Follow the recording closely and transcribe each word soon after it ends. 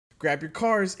grab your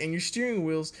cars and your steering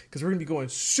wheels because we're gonna be going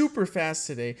super fast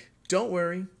today. Don't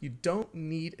worry, you don't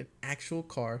need an actual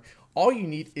car. All you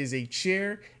need is a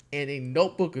chair and a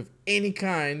notebook of any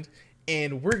kind,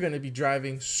 and we're gonna be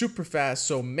driving super fast.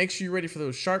 So make sure you're ready for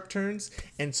those sharp turns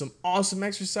and some awesome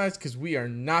exercise because we are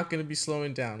not gonna be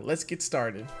slowing down. Let's get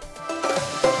started.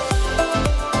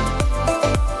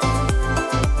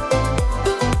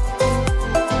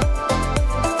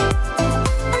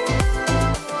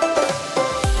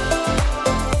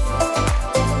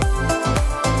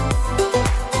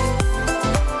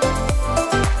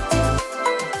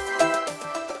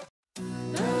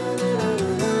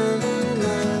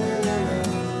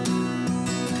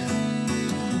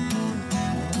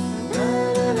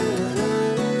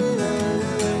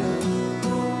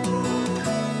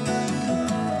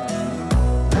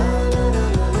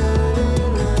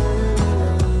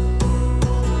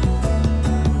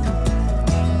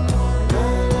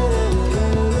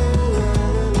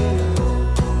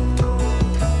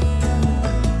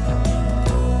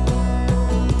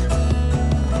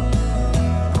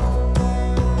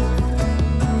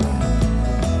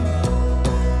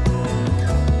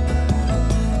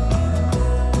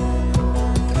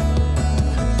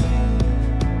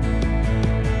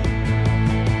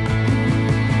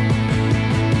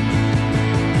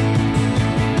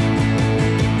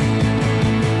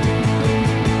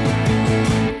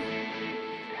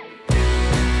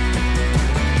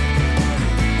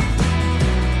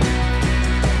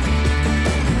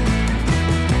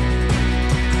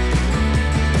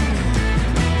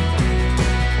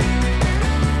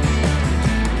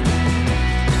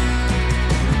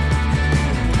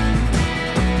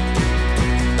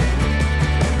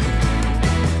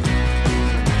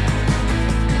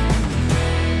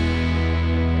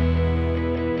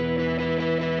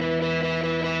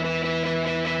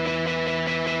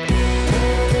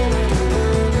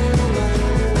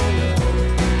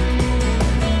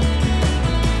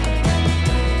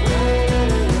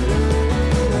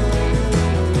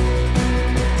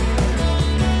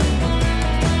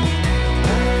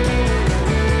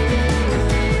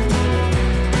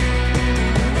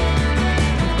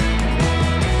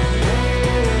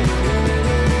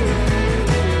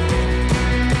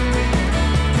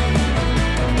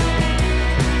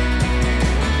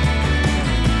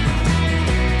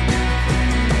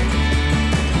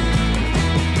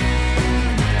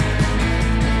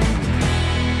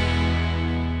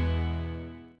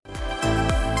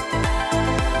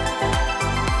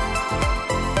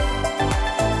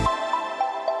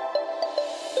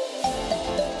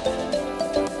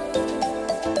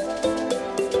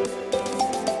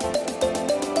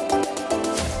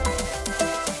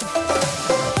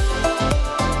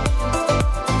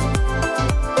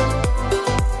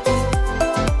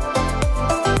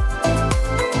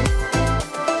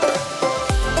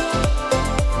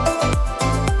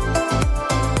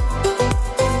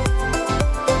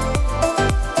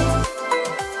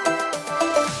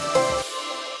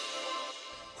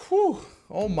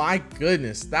 Oh my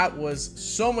goodness, that was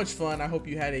so much fun. I hope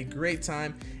you had a great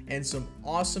time and some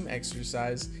awesome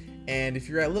exercise. And if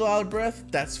you're a little out of breath,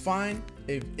 that's fine.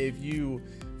 If you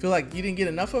feel like you didn't get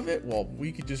enough of it, well,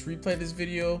 we could just replay this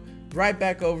video right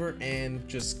back over and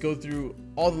just go through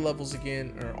all the levels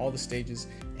again, or all the stages,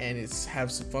 and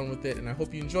have some fun with it. And I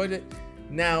hope you enjoyed it.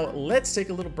 Now let's take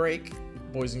a little break,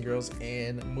 boys and girls,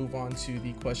 and move on to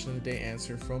the question of the day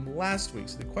answer from last week.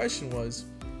 So the question was,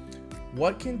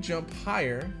 what can jump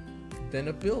higher than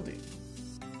a building?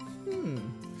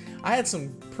 I had some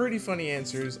pretty funny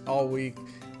answers all week,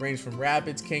 ranged from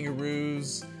rabbits,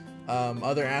 kangaroos,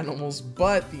 other animals,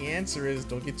 but the answer is,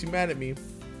 don't get too mad at me,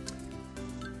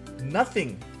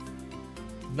 nothing.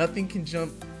 Nothing can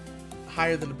jump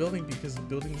higher than a building because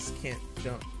buildings can't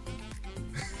jump.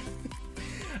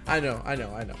 I know.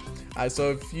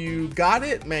 So if you got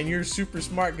it, man, you're super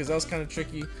smart because that was kind of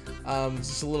tricky. It's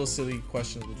just a little silly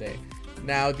question of the day.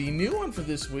 Now, the new one for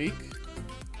this week,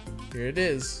 here it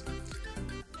is.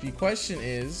 The question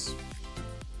is,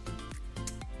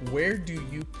 where do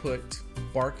you put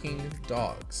barking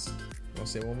dogs? I'll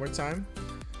say it one more time.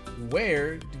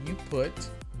 Where do you put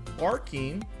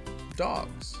barking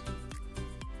dogs?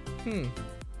 Don't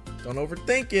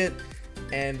overthink it.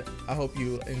 And I hope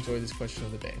you enjoy this question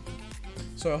of the day.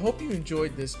 So I hope you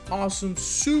enjoyed this awesome,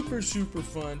 super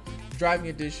fun driving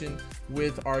edition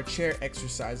with our chair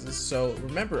exercises. So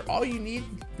remember, all you need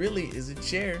really is a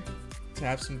chair to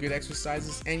have some good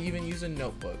exercises, and even use a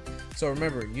notebook. So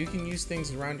remember, you can use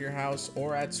things around your house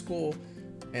or at school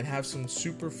and have some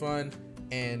super fun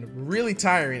and really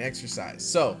tiring exercise.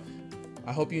 So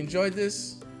I hope you enjoyed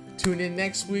this. Tune in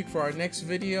next week for our next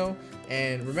video,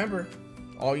 and remember,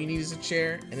 All you need is a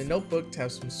chair and a notebook to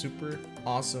have some super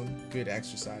awesome, good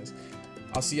exercise.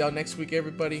 I'll see y'all next week,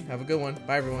 everybody. Have a good one.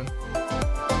 Bye, everyone.